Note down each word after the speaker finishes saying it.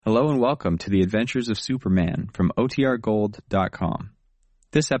Hello and welcome to the Adventures of Superman from OTRGold.com.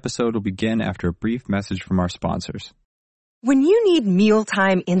 This episode will begin after a brief message from our sponsors. When you need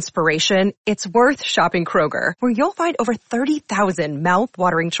mealtime inspiration, it's worth shopping Kroger, where you'll find over 30,000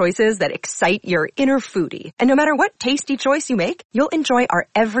 mouth-watering choices that excite your inner foodie. And no matter what tasty choice you make, you'll enjoy our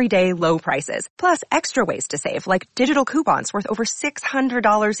everyday low prices, plus extra ways to save, like digital coupons worth over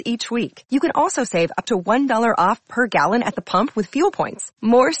 $600 each week. You can also save up to $1 off per gallon at the pump with fuel points.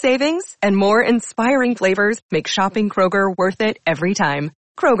 More savings and more inspiring flavors make shopping Kroger worth it every time.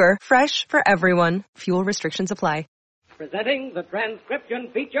 Kroger, fresh for everyone. Fuel restrictions apply. Presenting the transcription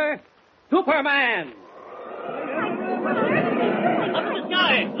feature, Superman. Up in the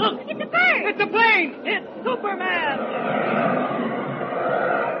sky, look! It's a bird! It's a plane! It's Superman!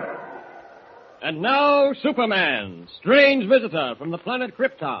 And now, Superman, strange visitor from the planet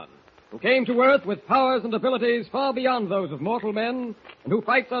Krypton, who came to Earth with powers and abilities far beyond those of mortal men, and who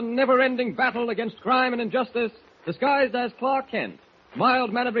fights a never-ending battle against crime and injustice, disguised as Clark Kent,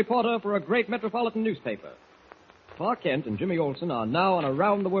 mild-mannered reporter for a great metropolitan newspaper. Clark Kent and Jimmy Olsen are now on a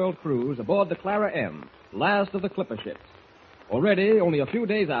round-the-world cruise aboard the Clara M, last of the clipper ships. Already, only a few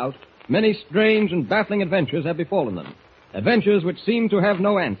days out, many strange and baffling adventures have befallen them. Adventures which seem to have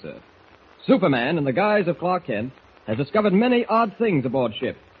no answer. Superman, in the guise of Clark Kent, has discovered many odd things aboard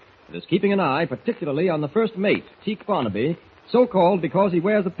ship. It is keeping an eye particularly on the first mate, Teak Barnaby, so called because he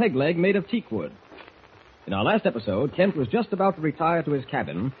wears a peg leg made of teak wood. In our last episode, Kent was just about to retire to his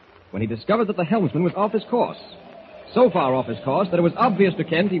cabin when he discovered that the helmsman was off his course. So far off his course that it was obvious to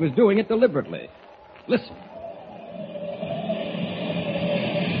Kent he was doing it deliberately. Listen.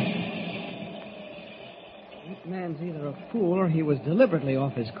 This man's either a fool or he was deliberately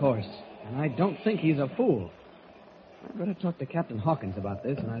off his course. And I don't think he's a fool. I'd better talk to Captain Hawkins about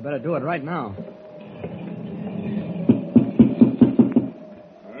this, and I'd better do it right now.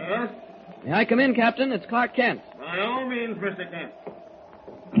 May I come in, Captain? It's Clark Kent. By all means, Mr. Kent.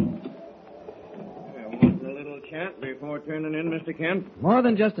 Chat before turning in, Mr. Kent? More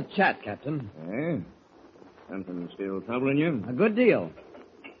than just a chat, Captain. Something still troubling you? A good deal.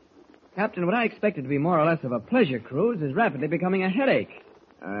 Captain, what I expected to be more or less of a pleasure cruise is rapidly becoming a headache.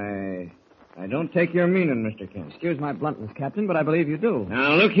 I don't take your meaning, Mr. Kent. Excuse my bluntness, Captain, but I believe you do.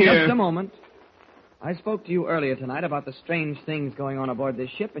 Now, look here. Just a moment. I spoke to you earlier tonight about the strange things going on aboard this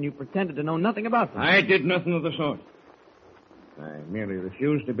ship, and you pretended to know nothing about them. I did nothing of the sort. I merely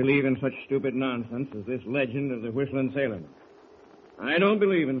refuse to believe in such stupid nonsense as this legend of the Whistling Sailorman. I don't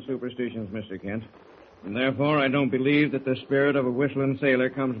believe in superstitions, Mr. Kent, and therefore I don't believe that the spirit of a whistling sailor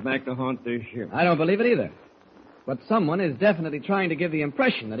comes back to haunt this ship. I don't believe it either. But someone is definitely trying to give the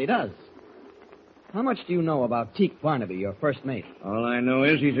impression that he does. How much do you know about Teak Barnaby, your first mate? All I know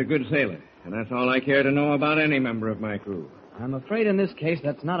is he's a good sailor, and that's all I care to know about any member of my crew. I'm afraid in this case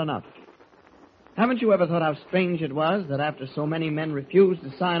that's not enough. Haven't you ever thought how strange it was that after so many men refused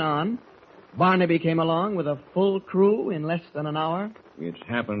to sign on, Barnaby came along with a full crew in less than an hour? It's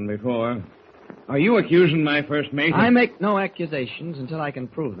happened before. Are you accusing my first mate? I make no accusations until I can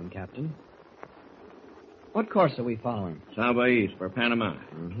prove them, Captain. What course are we following? South by east for Panama.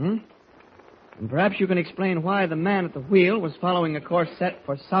 Mm-hmm. And perhaps you can explain why the man at the wheel was following a course set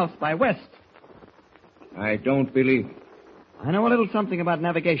for south by west. I don't believe it. I know a little something about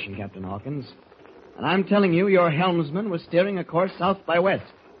navigation, Captain Hawkins. And I'm telling you, your helmsman was steering a course south by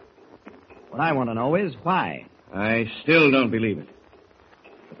west. What I want to know is why. I still don't believe it.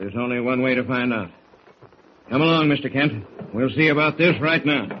 But there's only one way to find out. Come along, Mr. Kent. We'll see about this right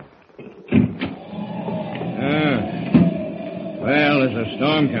now. Well, there's a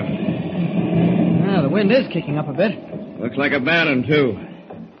storm coming. The wind is kicking up a bit. Looks like a bad one, too.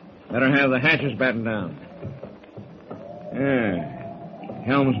 Better have the hatches battened down.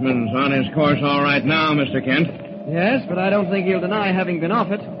 Helmsman's on his course all right now, Mr. Kent. Yes, but I don't think he'll deny having been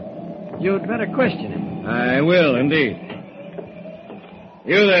off it. You'd better question him. I will, indeed.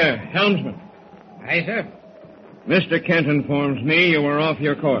 You there, helmsman. Aye, sir. Mr. Kent informs me you were off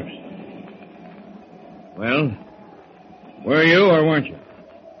your course. Well, were you or weren't you?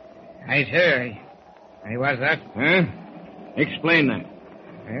 Aye, sir. I was that. Huh? Explain that.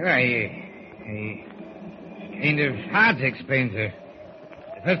 Well, I kind of hard to explain, sir.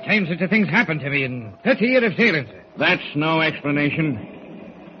 The first time such a thing's happened to me in 30 years of sailing, sir. That's no explanation.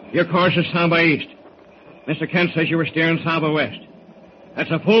 Your course is south by east. Mr. Kent says you were steering south by west.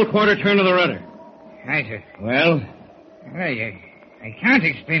 That's a full quarter turn of the rudder. Aye, sir. Well? I can't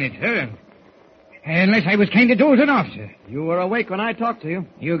explain it, sir. Unless I was kind of dozing off, sir. You were awake when I talked to you.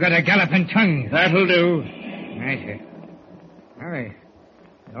 You got a galloping tongue. That'll do. Aye, sir. All right.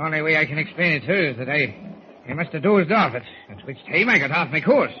 The only way I can explain it, sir, is that I I must have dozed off it, at which time I got off my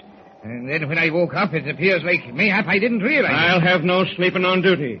course. And then when I woke up, it appears like mayhap I didn't realize I'll have no sleeping on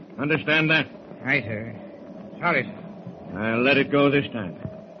duty. Understand that? Aye, sir. Sorry, sir. I'll let it go this time.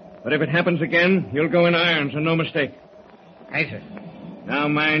 But if it happens again, you'll go in irons and no mistake. Aye, sir. Now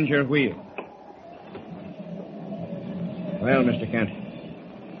mind your wheel. Well, Mr. Kent,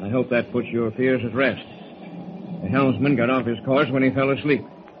 I hope that puts your fears at rest. The helmsman got off his course when he fell asleep.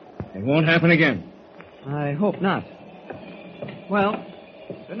 It won't happen again. I hope not. Well,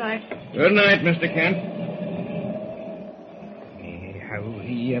 good night. Good night, Mr. Kent. How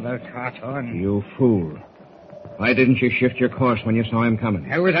he ever caught on? You fool. Why didn't you shift your course when you saw him coming?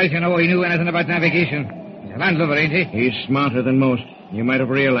 How was I to know he knew anything about navigation? He's a landlubber, ain't he? He's smarter than most. You might have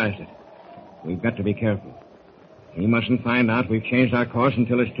realized it. We've got to be careful. He mustn't find out we've changed our course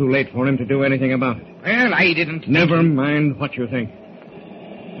until it's too late for him to do anything about it. Well, I didn't. Never mind what you think.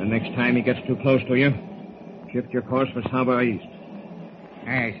 The next time he gets too close to you, shift your course for Saba East.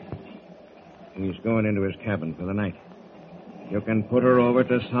 Aye. He's going into his cabin for the night. You can put her over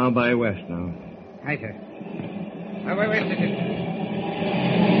to Saba West now. Aye, sir. Wait,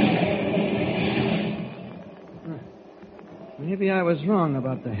 Maybe I was wrong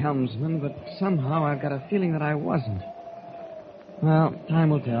about the helmsman, but somehow I've got a feeling that I wasn't. Well, time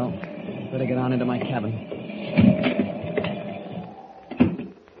will tell. Better get on into my cabin.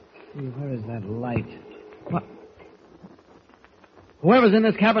 See, where is that light? What? Whoever's in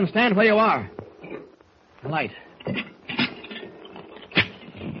this cabin, stand where you are. The light.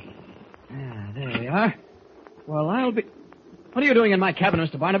 There we are. Well, I'll be... What are you doing in my cabin,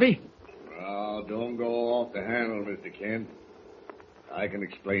 Mr. Barnaby? Oh, don't go off the handle, Mr. Kent. I can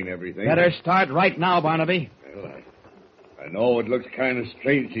explain everything. Better start right now, Barnaby. Well, I know it looks kind of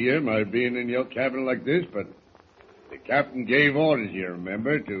strange to you, my being in your cabin like this, but the captain gave orders, you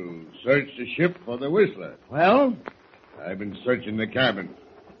remember, to search the ship for the Whistler. Well? I've been searching the cabin,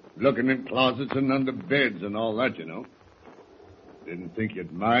 looking in closets and under beds and all that, you know. Didn't think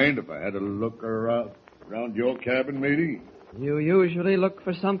you'd mind if I had a look around your cabin, matey. You usually look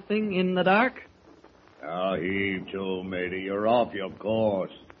for something in the dark? Oh, heave to, matey. You're off your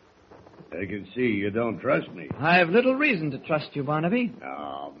course. I can see you don't trust me. I've little reason to trust you, Barnaby.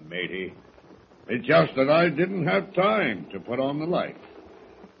 Oh, matey. It's just that I didn't have time to put on the light.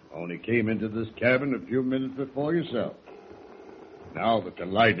 Only came into this cabin a few minutes before yourself. Now that the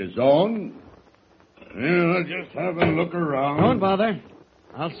light is on, well, I'll just have a look around. Don't bother.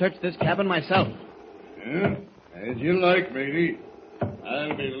 I'll search this cabin myself. Yeah, as you like, matey.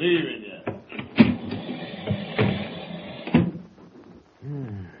 I'll be leaving you.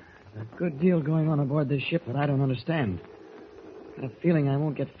 There's a good deal going on aboard this ship that I don't understand. I've got a feeling I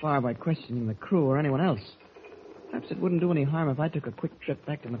won't get far by questioning the crew or anyone else. Perhaps it wouldn't do any harm if I took a quick trip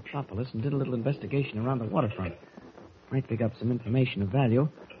back to Metropolis and did a little investigation around the waterfront. Might pick up some information of value,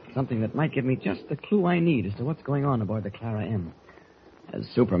 something that might give me just the clue I need as to what's going on aboard the Clara M. As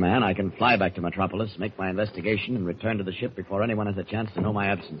Superman, I can fly back to Metropolis, make my investigation, and return to the ship before anyone has a chance to know my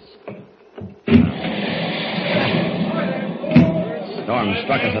absence. Storm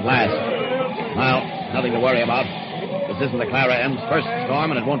struck us at last. Well, nothing to worry about. This isn't the Clara M's first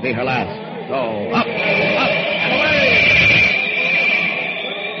storm, and it won't be her last. So, up, and away!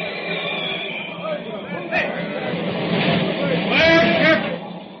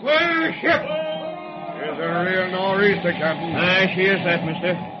 Where's ship? Is there a real nor'easter, Captain? Aye, she is that,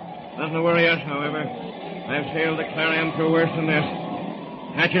 mister. Nothing to worry us, however. I've sailed the Clara M through worse than this.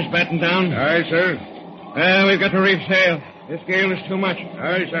 Hatches battened down. Aye, sir. We've got to reef sail. This gale is too much.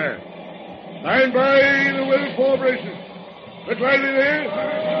 Aye, sir. Stand by the well fore braces. Look lively there.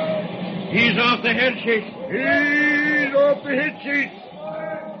 He's off the head sheet. He's off the head sheet.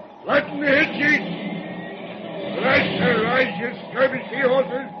 Flatten the head sheet. Lash her rise, you scurvy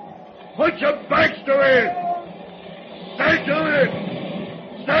seahorses. Put your backs to it. Stand to it.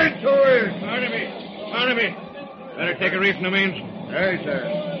 Stand to it. Barnaby. Better take a reef in the mains. Aye, sir.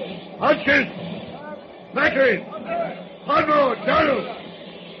 Hodgkins. Mackery. Podmore. Donald.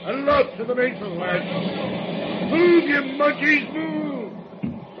 Aloft to the mainsail, lads. Move, you monkeys, move.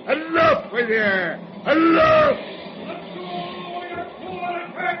 Aloft with you. Aloft.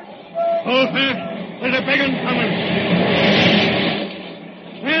 Hold fast. There's a big one coming.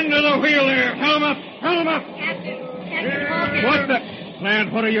 Hand to the wheel there. Helm up. Captain Hawkins. What the...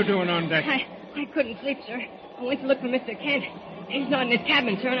 Lad, what are you doing on deck? I couldn't sleep, sir. I went to look for Mr. Kent. He's not in his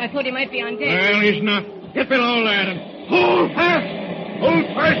cabin, sir, and I thought he might be on deck. Well, he's not. Get below, lad, and hold fast. Hold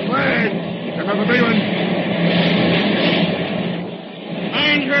fast, lad. You have a big one.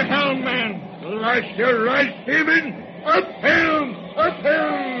 Mind your helm, man. Lash your right, seaman. Up helm. Up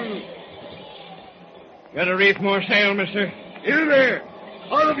helm. Got to reef more sail, mister. In there!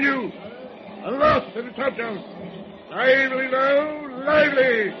 All of you! Aloft to the topdown! Lively now!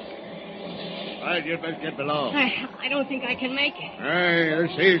 Lively! All right, you'd best get below. I don't think I can make it. Hey, the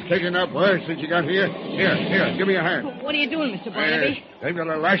sea's kicking up worse since you got here. Here, give me a hand. What are you doing, Mr. Barnaby? They've got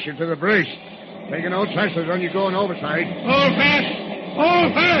to lash you to the brace. Taking no chances on you going overside. Hold fast!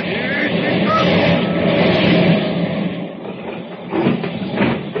 Hold fast! Here she comes!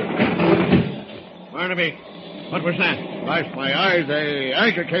 Barnaby, what was that? Blast my eyes, the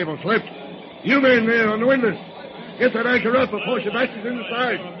anchor cable slipped. You men there on the windows. Get that anchor up before she bashes in the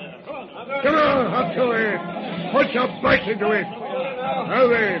side. Come on, up to it. Put your backs into it. Now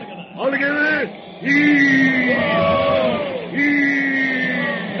then, all together. Ease!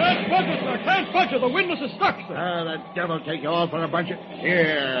 Can't budge it, sir. Can't budge it. The windlass is stuck, sir. Ah, that devil take you all for a bunch of...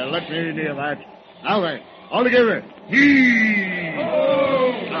 Here, let me near that. Now then, all together. Ease!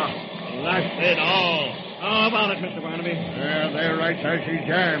 That's it all. How about it, Mr. Barnaby? Yeah, they're right, sir. She's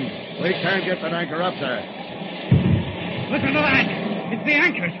jammed. We can't get that anchor up, sir. Listen to that. It's the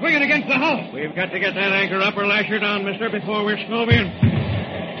anchor swinging against the hull. We've got to get that anchor up or lash her down, mister, before we're stove in.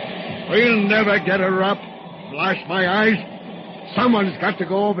 We'll never get her up. Blast my eyes. Someone's got to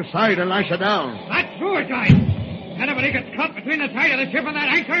go overside and lash her down. That's sure, guys. Anybody gets caught between the side of the ship and that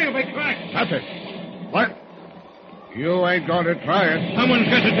anchor, you'll be cracked. That's it. What? You ain't going to try it. Someone's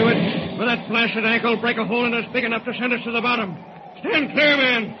got to do it. But that blasted anchor will break a hole in us big enough to send us to the bottom. Stand clear,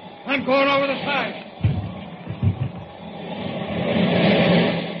 man. I'm going over the side.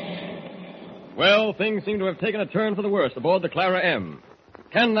 Well, things seem to have taken a turn for the worse aboard the Clara M.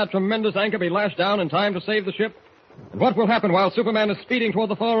 Can that tremendous anchor be lashed down in time to save the ship? And what will happen while Superman is speeding toward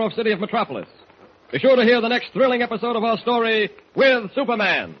the far-off city of Metropolis? Be sure to hear the next thrilling episode of our story with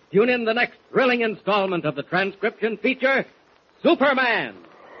Superman. Tune in the next thrilling installment of the transcription feature, Superman.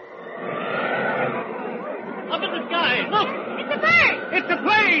 Up in the sky. Look, it's a bird. It's a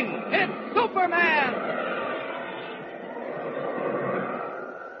plane. It's Superman.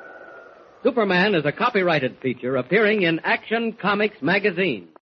 Superman is a copyrighted feature appearing in Action Comics magazine.